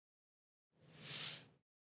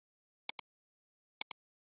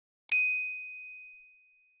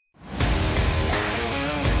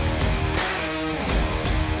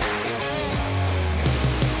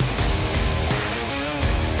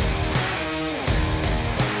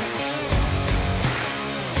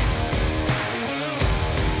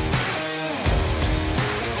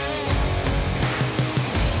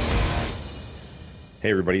Hey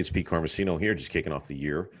everybody, it's Pete Carmasino here, just kicking off the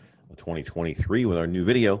year of 2023 with our new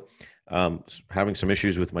video. Having some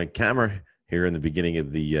issues with my camera here in the beginning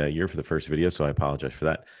of the year for the first video, so I apologize for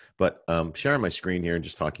that. But sharing my screen here and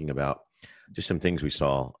just talking about just some things we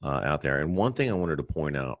saw out there. And one thing I wanted to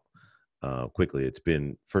point out quickly, it's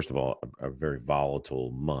been, first of all, a very volatile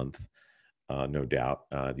month, no doubt.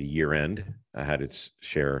 The year end had its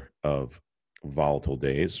share of volatile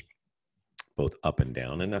days, both up and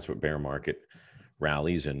down, and that's what bear market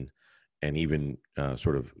rallies and even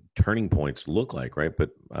sort of turning points look like, right?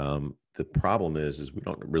 But the problem is we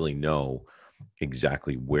don't really know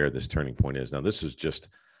exactly where this turning point is. Now, this is just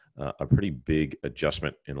a pretty big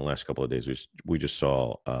adjustment in the last couple of days. We just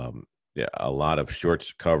saw a lot of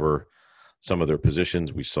shorts cover some of their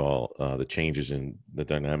positions. We saw the changes in the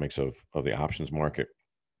dynamics of the options market,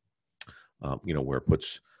 where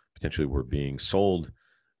puts potentially were being sold.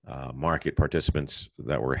 Market participants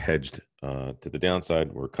that were hedged to the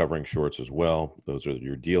downside were covering shorts as well. Those are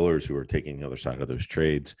your dealers who are taking the other side of those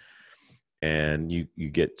trades. And you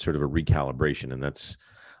get sort of a recalibration, and that's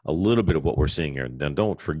a little bit of what we're seeing here. Now,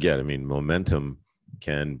 don't forget, I mean, momentum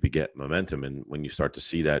can beget momentum. And when you start to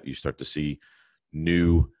see that, you start to see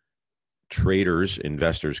new traders,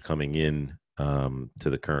 investors coming in to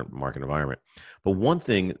the current market environment. But one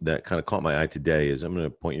thing that kind of caught my eye today is, I'm going to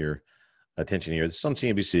point your attention here. This is on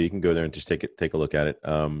CNBC. You can go there and just take a look at it.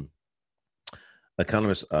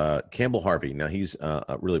 Economist Campbell Harvey. Now, he's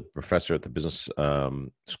a really professor at the business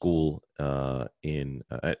school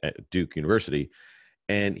at Duke University,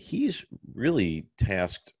 and he's really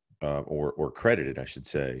tasked or credited, I should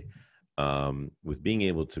say, with being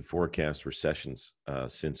able to forecast recessions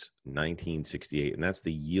since 1968, and that's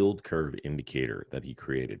the yield curve indicator that he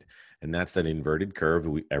created. And that's that inverted curve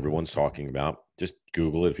everyone's talking about. Just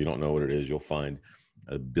Google it. If you don't know what it is, you'll find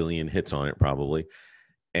a billion hits on it probably.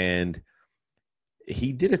 And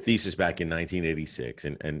he did a thesis back in 1986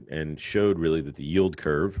 and showed really that the yield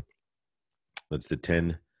curve, that's the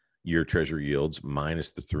 10-year treasury yields minus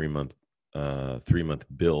the three-month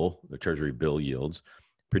bill, the treasury bill yields,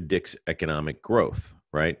 predicts economic growth,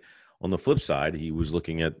 right? On the flip side, he was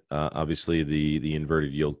looking at obviously the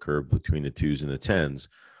inverted yield curve between the 2s and the 10s.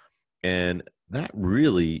 And that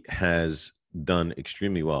really has done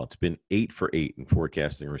extremely well. It's been 8 for 8 in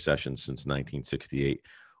forecasting recessions since 1968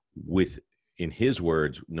 with, in his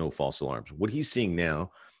words, no false alarms. What he's seeing now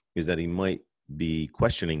is that he might be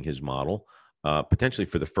questioning his model, potentially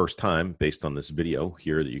for the first time based on this video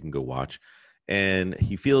here that you can go watch. And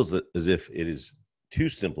he feels that as if it is too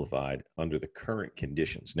simplified under the current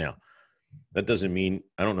conditions. Now, that doesn't mean,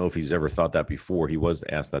 I don't know if he's ever thought that before. He was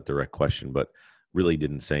asked that direct question, but really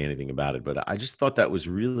didn't say anything about it. But I just thought that was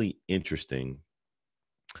really interesting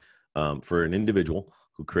for an individual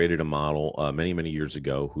who created a model many, many years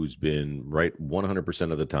ago, who's been right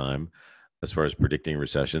 100% of the time as far as predicting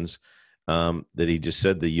recessions, that he just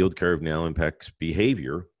said the yield curve now impacts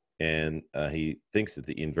behavior. And he thinks that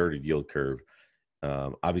the inverted yield curve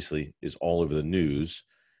obviously is all over the news,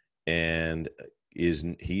 and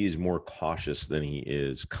he is more cautious than he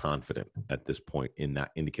is confident at this point in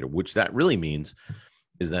that indicator. Which that really means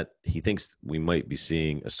is that he thinks we might be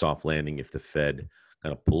seeing a soft landing if the Fed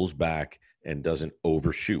kind of pulls back and doesn't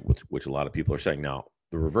overshoot, which a lot of people are saying. Now,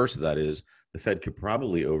 the reverse of that is the Fed could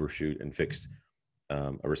probably overshoot and fix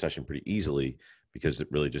a recession pretty easily, because it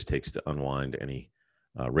really just takes to unwind any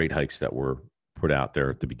rate hikes that were put out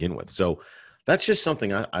there to begin with. So that's just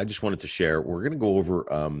something I just wanted to share. We're going to go over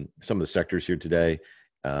some of the sectors here today,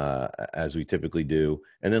 as we typically do,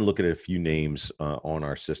 and then look at a few names on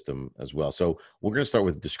our system as well. So we're going to start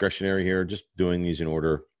with discretionary here, just doing these in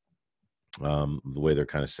order, the way they're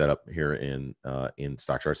kind of set up here in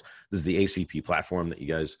StockCharts. This is the ACP platform that you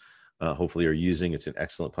guys hopefully are using. It's an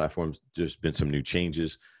excellent platform. There's been some new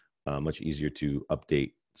changes, much easier to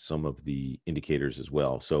update some of the indicators as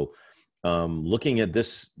well. So looking at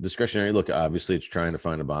this discretionary look, obviously it's trying to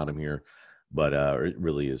find a bottom here, but it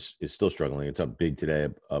really is still struggling. It's up big today,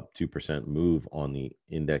 up 2% move on the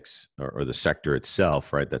index or the sector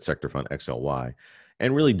itself, right? That sector fund XLY,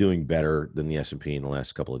 and really doing better than the S&P in the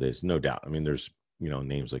last couple of days, no doubt. I mean, there's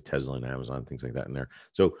names like Tesla and Amazon, things like that in there.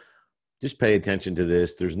 So just pay attention to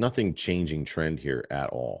this. There's nothing changing trend here at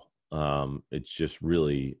all. It's just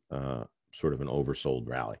really sort of an oversold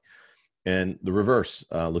rally. And the reverse,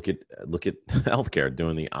 look at healthcare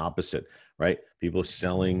doing the opposite, right? People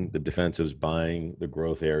selling the defensives, buying the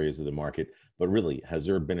growth areas of the market. But really, has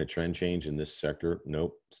there been a trend change in this sector?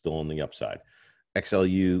 Nope, still on the upside.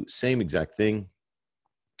 XLU, same exact thing.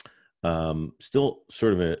 Still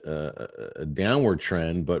sort of a downward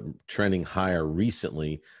trend, but trending higher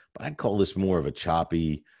recently. But I'd call this more of a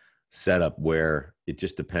choppy setup where it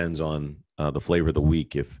just depends on the flavor of the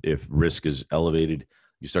week. If risk is elevated,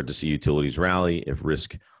 you start to see utilities rally. If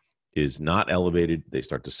risk is not elevated, they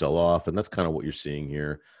start to sell off, and that's kind of what you're seeing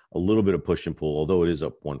here. A little bit of push and pull, although it is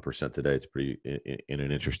up 1% today. It's pretty in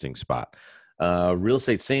an interesting spot. Real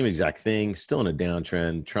estate, same exact thing, still in a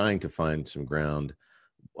downtrend, trying to find some ground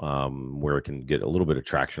where it can get a little bit of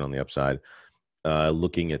traction on the upside.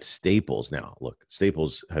 Looking at staples now, look,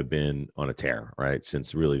 staples have been on a tear, right,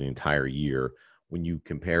 since really the entire year. When you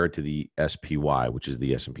compare it to the SPY, which is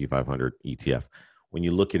the S&P 500 ETF, when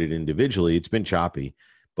you look at it individually, it's been choppy,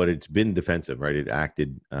 but it's been defensive, right? It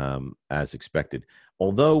acted as expected.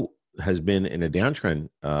 Although has been in a downtrend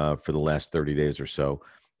for the last 30 days or so,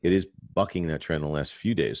 it is bucking that trend in the last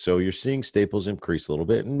few days. So you're seeing staples increase a little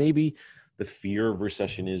bit, and maybe the fear of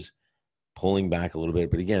recession is pulling back a little bit.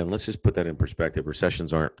 But again, let's just put that in perspective.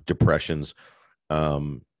 Recessions aren't depressions,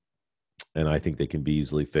 and I think they can be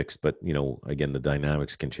easily fixed. But again, the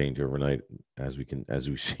dynamics can change overnight, as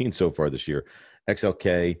we've seen so far this year.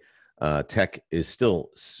 XLK tech is still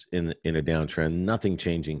in a downtrend. Nothing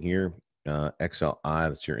changing here. XLI,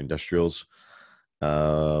 that's your industrials,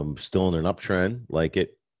 still in an uptrend. Like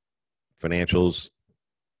it. Financials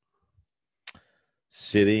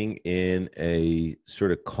sitting in a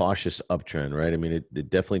sort of cautious uptrend, right? I mean, it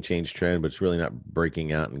definitely changed trend, but it's really not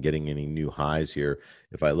breaking out and getting any new highs here.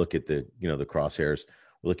 If I look at the crosshairs,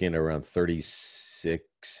 we're looking at around 36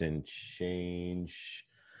 and change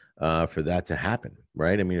for that to happen,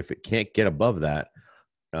 right? I mean, if it can't get above that,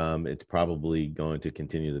 it's probably going to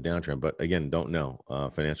continue the downtrend. But again, don't know.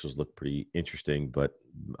 Financials look pretty interesting, but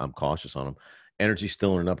I'm cautious on them. Energy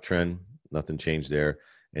still in an uptrend. Nothing changed there.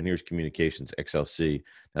 And here's communications, XLC.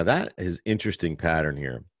 Now that is interesting pattern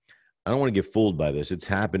here. I don't want to get fooled by this. It's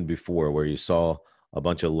happened before where you saw a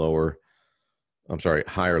bunch of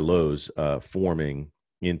higher lows forming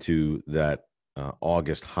into that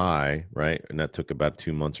August high, right? And that took about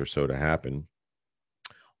 2 months or so to happen,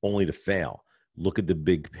 only to fail. Look at the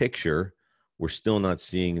big picture. We're still not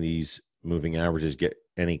seeing these moving averages get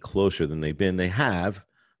any closer than they've been. They have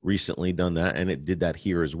recently done that, and it did that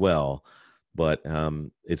here as well. But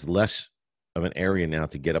it's less of an area now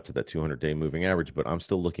to get up to that 200-day moving average. But I'm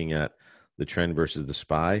still looking at the trend versus the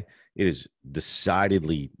SPY. It is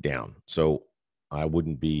decidedly down. So I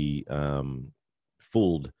wouldn't be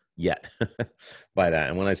fooled yet by that.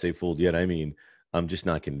 And when I say fooled yet, I mean I'm just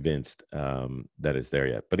not convinced that it's there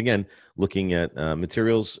yet. But again, looking at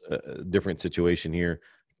materials, different situation here.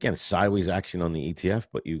 Again, sideways action on the ETF,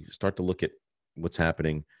 but you start to look at what's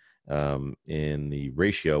happening in the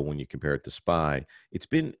ratio when you compare it to SPY. It's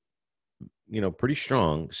been, pretty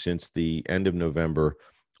strong since the end of November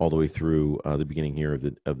all the way through the beginning here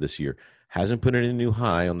of this year. Hasn't put in a new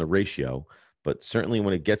high on the ratio, but certainly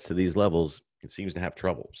when it gets to these levels, it seems to have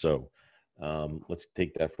trouble. So let's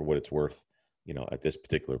take that for what it's worth, at this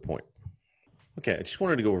particular point. Okay, I just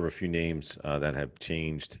wanted to go over a few names that have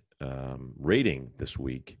changed rating this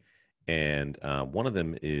week. And one of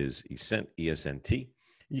them is ESNT.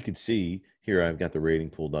 You can see here I've got the rating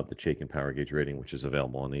pulled up, the Chaikin Power Gauge rating, which is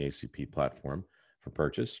available on the ACP platform for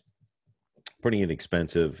purchase. Pretty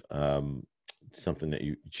inexpensive, something that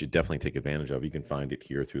you should definitely take advantage of. You can find it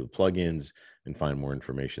here through the plugins and find more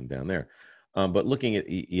information down there. But looking at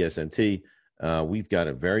ESNT, we've got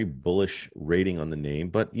a very bullish rating on the name,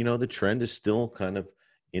 but the trend is still kind of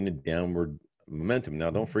in a downward momentum.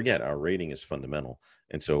 Now, don't forget, our rating is fundamental.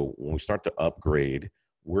 And so when we start to upgrade,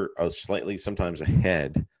 we're slightly sometimes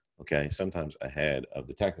ahead of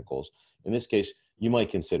the technicals. In this case, you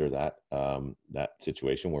might consider that that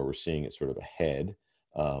situation where we're seeing it sort of ahead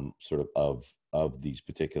of these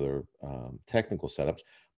particular technical setups,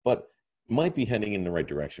 but might be heading in the right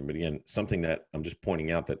direction. But again, something that I'm just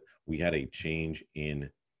pointing out, that we had a change in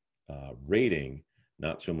rating,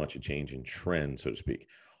 not so much a change in trend, so to speak.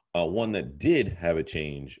 One that did have a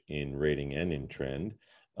change in rating and in trend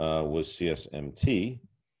was CSTM.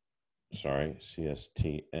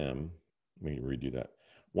 Let me redo that.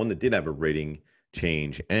 One that did have a rating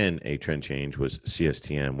change and a trend change was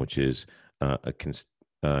CSTM, which is a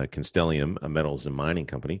Constellium, a metals and mining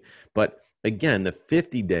company. But again, the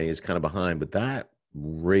 50-day is kind of behind, but that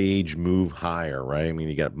rage move higher, right? I mean,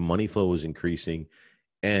 you got money flow is increasing,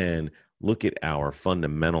 and look at our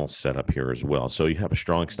fundamental setup here as well. So you have a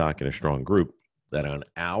strong stock and a strong group that on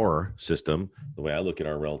our system, the way I look at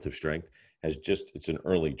our relative strength, it's an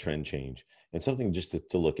early trend change and something just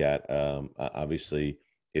to look at. Obviously,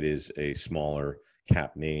 it is a smaller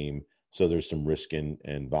cap name, so there's some risk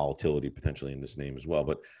and volatility potentially in this name as well.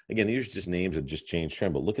 But again, these are just names that just change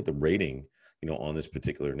trend. But look at the rating on this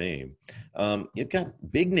particular name. You've got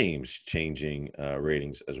big names changing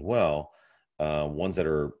ratings as well. Ones that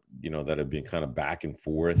are, that have been kind of back and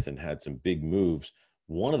forth and had some big moves.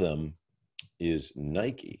 One of them is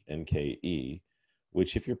Nike, NKE,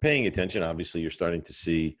 which if you're paying attention, obviously you're starting to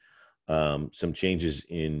see some changes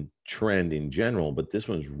in trend in general, but this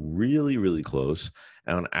one's really, really close.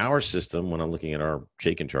 And on our system, when I'm looking at our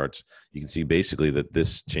Chaikin charts, you can see basically that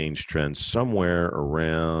this changed trend somewhere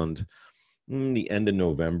around the end of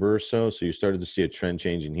November or so. So you started to see a trend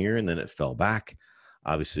change in here, and then it fell back.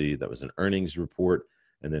 Obviously, that was an earnings report,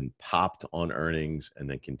 and then popped on earnings, and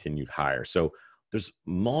then continued higher. So there's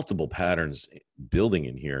multiple patterns building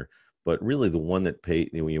in here, but really the one that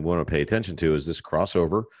you want to pay attention to is this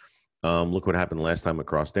crossover. Look what happened last time it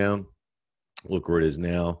crossed down. Look where it is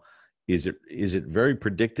now. Is it very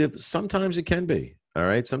predictive? Sometimes it can be. All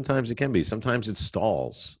right. Sometimes it can be. Sometimes it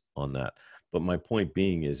stalls on that. But my point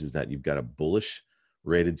being is that you've got a bullish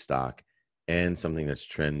rated stock and something that's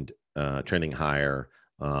trending higher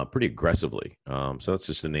pretty aggressively. So that's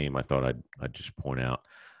just a name I thought I'd just point out.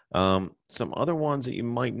 Some other ones that you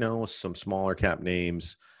might know, some smaller cap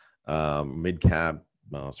names, mid cap,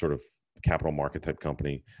 sort of capital market type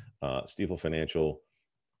company. Stifel Financial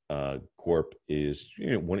Corp is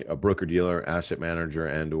a broker dealer, asset manager,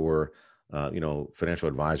 and or financial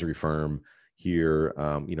advisory firm here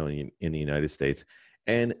in the United States.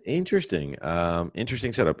 And interesting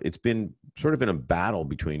setup. It's been sort of in a battle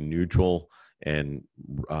between neutral and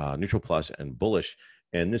neutral plus and bullish.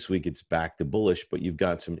 And this week it's back to bullish, but you've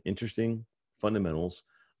got some interesting fundamentals.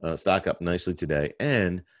 Stock up nicely today.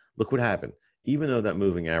 And look what happened. Even though that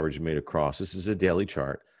moving average made a cross, this is a daily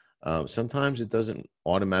chart. Sometimes it doesn't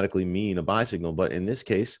automatically mean a buy signal, but in this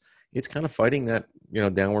case, it's kind of fighting that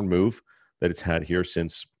downward move that it's had here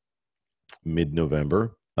since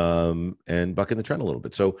mid-November, and bucking the trend a little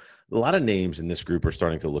bit. So a lot of names in this group are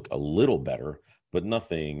starting to look a little better, but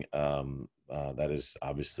nothing that is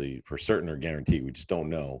obviously for certain or guaranteed. We just don't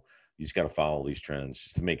know. You just got to follow these trends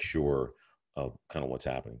just to make sure of kind of what's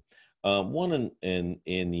happening. One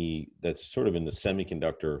that's sort of in the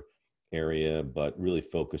semiconductor area, but really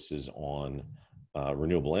focuses on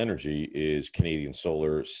renewable energy is Canadian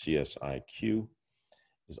Solar. CSIQ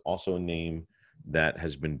is also a name that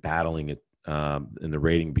has been battling it in the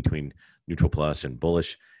rating between neutral plus and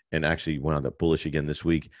bullish, and actually wound up bullish again this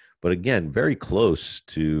week. But again, very close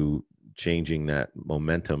to changing that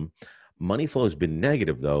momentum. Money flow has been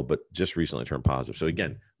negative though, but just recently turned positive. So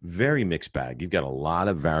again, very mixed bag. You've got a lot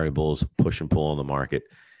of variables push and pull in the market.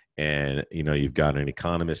 And, you've got an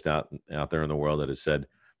economist out there in the world that has said,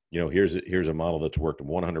 here's a model that's worked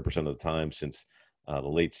 100% of the time since the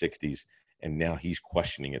late 60s. And now he's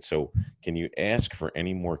questioning it. So can you ask for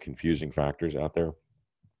any more confusing factors out there?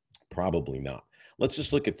 Probably not. Let's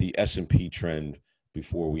just look at the S&P trend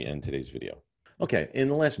before we end today's video. Okay, in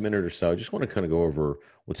the last minute or so, I just want to kind of go over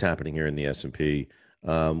what's happening here in the S&P.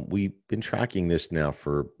 We've been tracking this now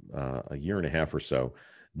for a year and a half or so,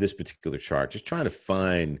 this particular chart, just trying to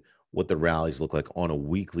find what the rallies look like on a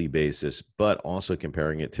weekly basis, but also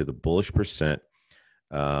comparing it to the bullish percent,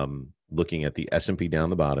 looking at the S&P down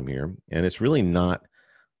the bottom here. And it's really not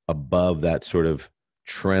above that sort of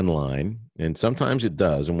trend line. And sometimes it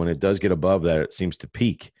does. And when it does get above that, it seems to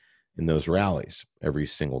peak in those rallies every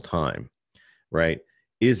single time, right?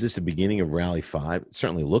 Is this the beginning of rally 5? It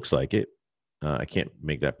certainly looks like it. I can't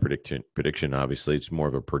make that prediction, obviously. It's more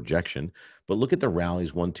of a projection. But look at the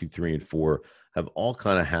rallies 1, 2, 3, and 4 have all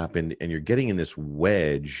kind of happened. And you're getting in this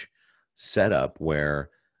wedge setup where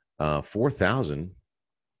 4,000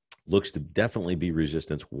 looks to definitely be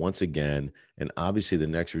resistance once again. And obviously the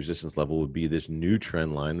next resistance level would be this new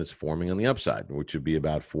trend line that's forming on the upside, which would be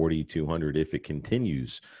about 4,200 if it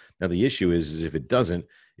continues. Now, the issue is if it doesn't,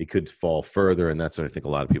 it could fall further. And that's what I think a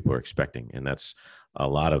lot of people are expecting. And that's a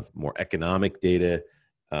lot of more economic data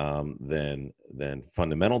than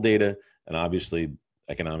fundamental data. And obviously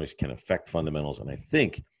economics can affect fundamentals. And I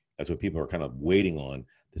think that's what people are kind of waiting on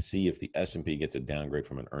to see if the S&P gets a downgrade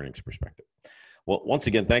from an earnings perspective. Well, once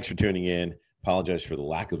again, thanks for tuning in. Apologize for the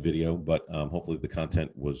lack of video, but hopefully the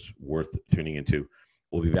content was worth tuning into.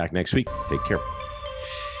 We'll be back next week. Take care.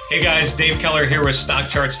 Hey guys, Dave Keller here with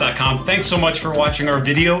StockCharts.com. Thanks so much for watching our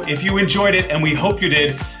video. If you enjoyed it, and we hope you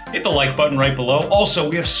did, hit the like button right below. Also,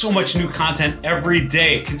 we have so much new content every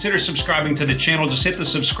day. Consider subscribing to the channel. Just hit the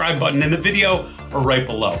subscribe button in the video or right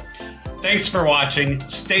below. Thanks for watching.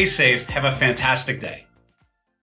 Stay safe. Have a fantastic day.